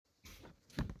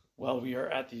Well, we are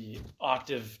at the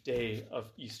octave day of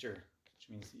Easter, which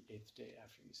means the 8th day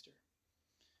after Easter.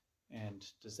 And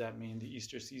does that mean the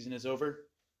Easter season is over?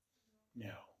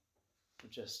 No. We're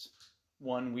just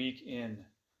 1 week in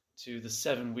to the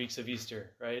 7 weeks of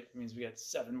Easter, right? It means we got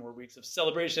 7 more weeks of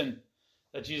celebration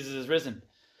that Jesus is risen.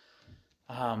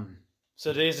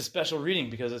 So today is a special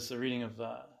reading because it's the reading of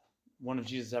one of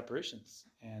Jesus' apparitions,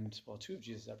 and, well, 2 of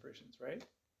Jesus' apparitions, right?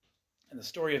 And the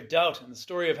story of doubt, and the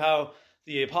story of how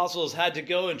the apostles had to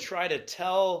go and try to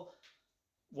tell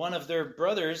one of their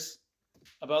brothers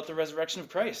about the resurrection of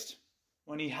Christ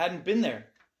when he hadn't been there.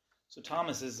 So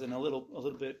Thomas is in a little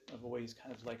bit of a way, he's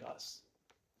kind of like us,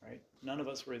 right? None of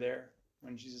us were there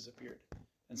when Jesus appeared,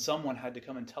 and someone had to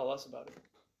come and tell us about it.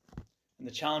 And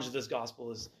the challenge of this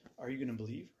gospel is, are you going to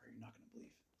believe or are you not going to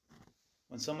believe?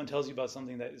 When someone tells you about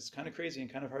something that is kind of crazy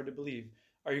and kind of hard to believe,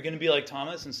 are you going to be like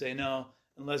Thomas and say, no,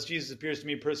 unless Jesus appears to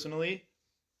me personally,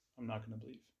 I'm not going to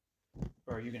believe?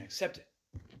 Or are you going to accept it?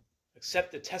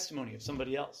 Accept the testimony of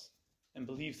somebody else and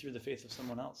believe through the faith of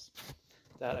someone else.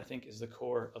 That, I think, is the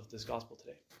core of this gospel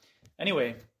today.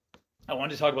 Anyway, I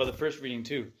wanted to talk about the first reading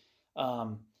too.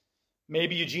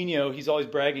 Maybe Eugenio, he's always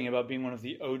bragging about being one of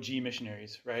the OG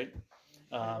missionaries, right?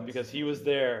 Because he was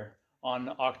there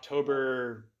on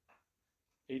October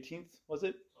 18th, was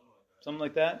it? Something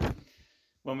like that.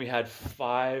 When we had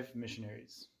 5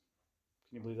 missionaries.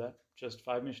 Can you believe that? Just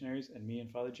 5 missionaries and me and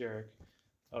Father Jarek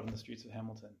out on the streets of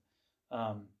Hamilton.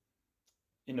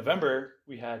 In November,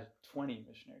 we had 20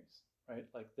 missionaries, right?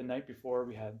 Like the night before,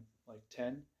 we had like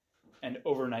 10. And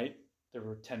overnight, there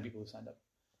were 10 people who signed up.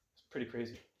 It's pretty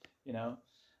crazy, you know?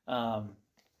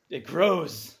 It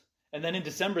grows. And then in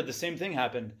December, the same thing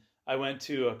happened. I went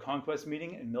to a conquest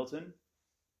meeting in Milton,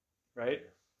 right?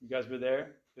 You guys were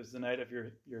there. It was the night of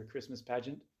your Christmas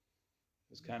pageant. It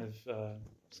was kind of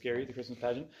scary, the Christmas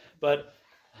pageant. But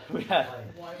we had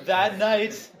that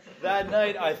night,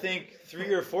 I think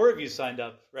 3 or 4 of you signed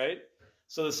up, right?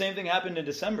 So the same thing happened in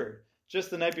December. Just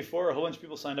the night before, a whole bunch of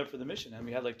people signed up for the mission, and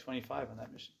we had like 25 on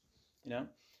that mission, you know?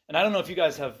 And I don't know if you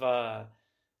guys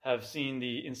have seen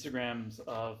the Instagrams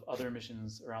of other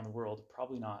missions around the world.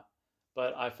 Probably not.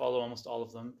 But I follow almost all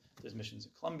of them. There's missions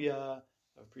in Colombia.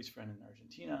 I have a priest friend in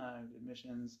Argentina. I did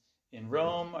missions in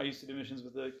Rome. I used to do missions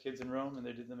with the kids in Rome, and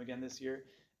they did them again this year.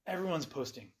 Everyone's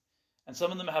posting. And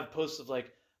some of them have posts of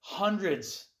like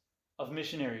hundreds of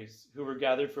missionaries who were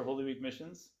gathered for Holy Week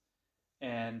missions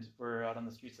and were out on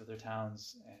the streets of their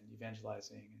towns and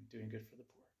evangelizing and doing good for the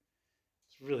poor.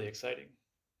 It's really exciting,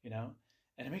 you know?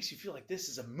 And it makes you feel like this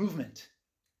is a movement.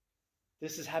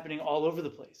 This is happening all over the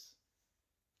place.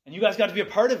 And you guys got to be a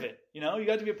part of it, you know? You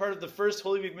got to be a part of the first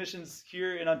Holy Week missions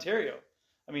here in Ontario.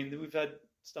 I mean, we've had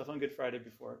stuff on Good Friday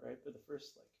before, right? But the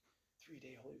first,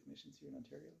 3-day Holy Week missions here in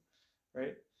Ontario,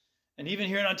 right? And even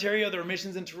here in Ontario, there were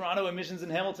missions in Toronto and missions in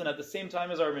Hamilton at the same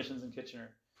time as our missions in Kitchener.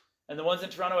 And the ones in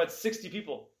Toronto had 60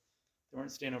 people. They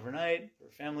weren't staying overnight. There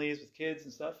were families with kids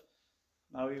and stuff.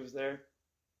 Maui was there,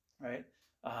 right?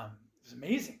 It was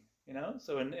amazing, you know?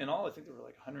 So in all, I think there were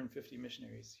like 150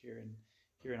 missionaries here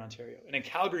in Ontario. And in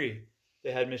Calgary,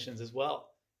 they had missions as well.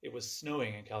 It was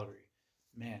snowing in Calgary.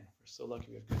 Man, we're so lucky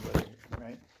we have good weather here,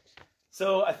 right?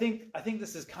 So I think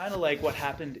this is kind of like what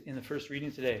happened in the first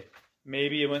reading today.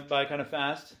 Maybe it went by kind of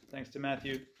fast, thanks to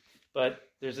Matthew. But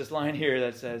there's this line here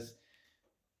that says,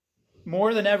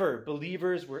 more than ever,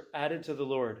 believers were added to the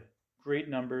Lord, great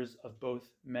numbers of both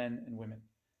men and women.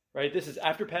 Right? This is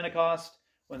after Pentecost,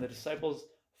 when the disciples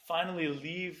finally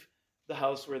leave the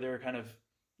house where they're kind of,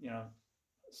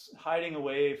 hiding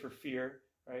away for fear,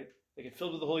 right? They get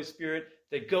filled with the Holy Spirit.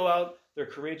 They go out, they're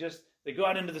courageous. They go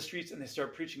out into the streets and they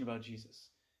start preaching about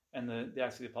Jesus. And the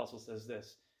Acts of the Apostles says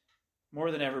this, more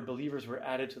than ever, believers were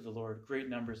added to the Lord, great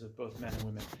numbers of both men and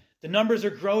women. The numbers are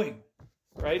growing,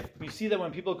 right? We see that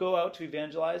when people go out to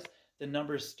evangelize, the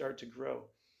numbers start to grow.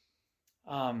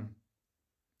 And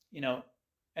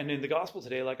in the gospel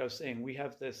today, like I was saying, we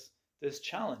have this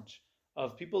challenge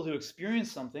of people who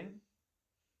experience something.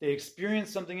 They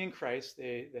experience something in Christ.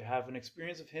 They have an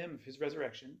experience of him, of his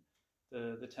resurrection.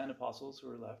 The 10 apostles who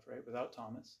were left, right, without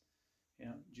Thomas.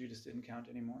 Judas didn't count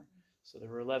anymore. So there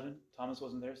were 11. Thomas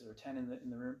wasn't there, so there were 10 in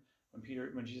the room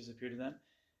when Jesus appeared to them.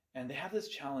 And they have this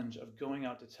challenge of going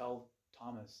out to tell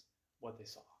Thomas what they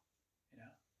saw.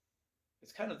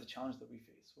 It's kind of the challenge that we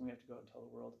face when we have to go out and tell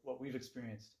the world what we've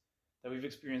experienced, that we've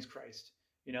experienced Christ.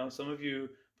 Some of you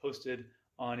posted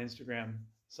on Instagram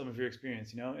some of your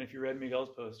experience, and if you read Miguel's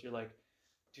post, you're like,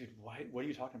 dude, what are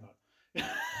you talking about?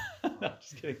 No,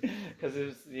 just kidding, because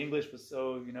the English was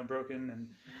so broken and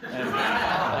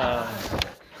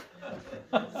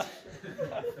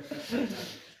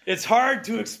it's hard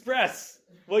to express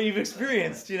what you've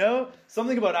experienced,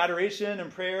 something about adoration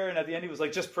and prayer, and at the end he was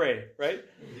like, just pray, right?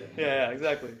 Yeah,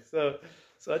 exactly. So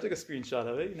I took a screenshot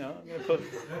of it.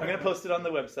 I'm gonna post it on the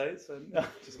website. So no,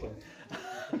 just kidding.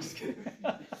 I'm just kidding.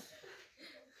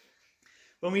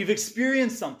 When we've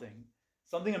experienced something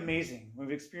amazing, when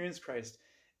we've experienced Christ,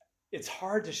 it's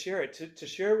hard to share it. To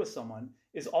share it with someone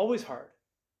is always hard.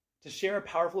 To share a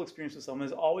powerful experience with someone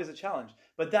is always a challenge.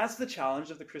 But that's the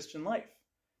challenge of the Christian life.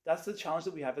 That's the challenge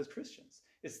that we have as Christians.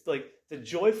 It's like the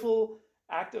joyful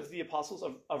act of the apostles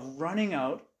of running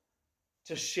out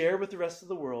to share with the rest of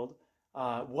the world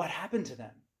what happened to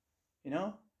them,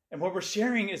 And what we're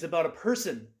sharing is about a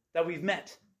person that we've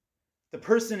met. The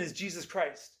person is Jesus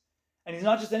Christ. And he's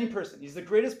not just any person. He's the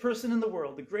greatest person in the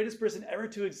world, the greatest person ever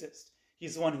to exist.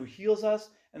 He's the one who heals us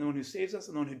and the one who saves us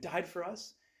and the one who died for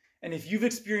us. And if you've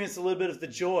experienced a little bit of the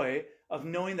joy of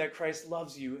knowing that Christ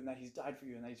loves you and that he's died for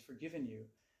you and that he's forgiven you,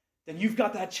 then you've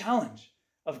got that challenge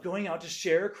of going out to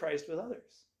share Christ with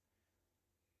others.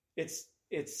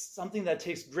 It's something that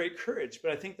takes great courage,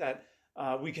 but I think that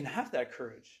we can have that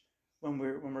courage when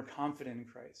we're confident in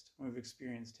Christ, when we've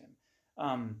experienced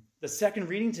him. The second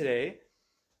reading today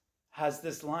has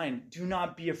this line, do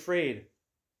not be afraid.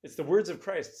 It's the words of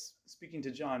Christ speaking to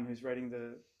John, who's writing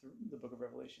the book of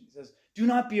Revelation. He says, do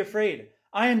not be afraid.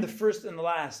 I am the first and the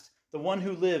last, the one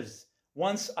who lives.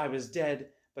 Once I was dead,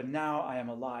 but now I am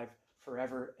alive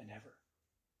forever and ever.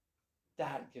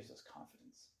 That gives us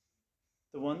confidence.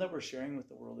 The one that we're sharing with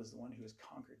the world is the one who has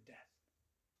conquered death,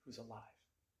 who's alive,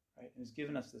 right? And who's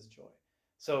given us this joy.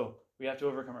 So we have to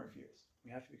overcome our fears.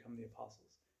 We have to become the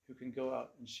apostles who can go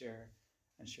out and share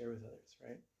with others,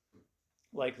 right?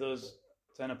 Like those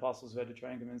 10 apostles who had to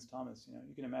try and convince Thomas,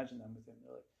 you can imagine them with him.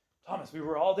 They're like, Thomas, we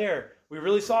were all there. We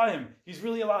really saw him. He's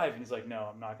really alive. And he's like, no,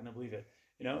 I'm not going to believe it.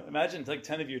 Imagine like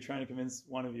 10 of you trying to convince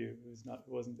one of you who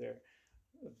wasn't there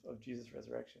of Jesus'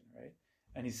 resurrection, right?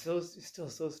 And he's still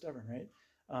so stubborn,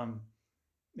 right?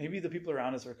 Maybe the people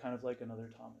around us are kind of like another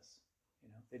Thomas.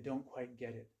 They don't quite get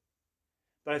it.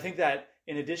 But I think that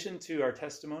in addition to our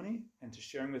testimony and to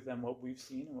sharing with them what we've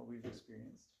seen and what we've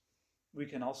experienced, we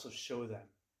can also show them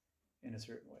in a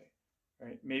certain way,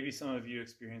 right? Maybe some of you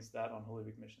experienced that on Holy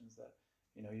Week missions, that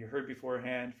you heard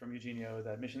beforehand from Eugenio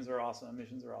that missions are awesome,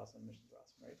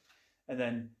 right? And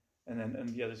then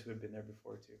the others who had been there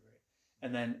before too, right?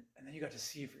 And then you got to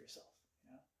see for yourself,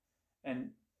 and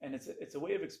it's a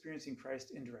way of experiencing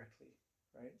Christ indirectly,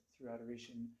 right? Through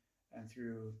adoration and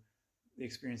through the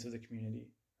experience of the community,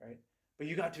 right? But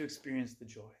you got to experience the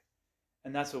joy,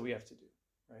 and that's what we have to do,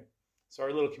 right? So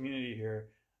our little community here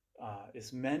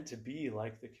is meant to be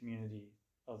like the community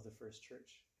of the first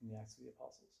church in the Acts of the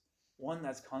Apostles. One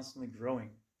that's constantly growing,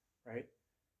 right?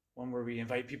 One where we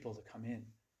invite people to come in,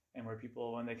 and where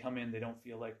people, when they come in, they don't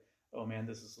feel like, oh man,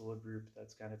 this is a little group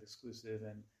that's kind of exclusive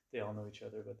and they all know each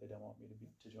other, but they don't want me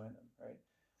to join them, right?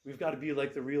 We've got to be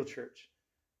like the real church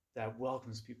that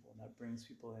welcomes people and that brings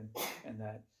people in and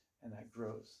that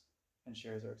grows and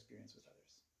shares our experience with others.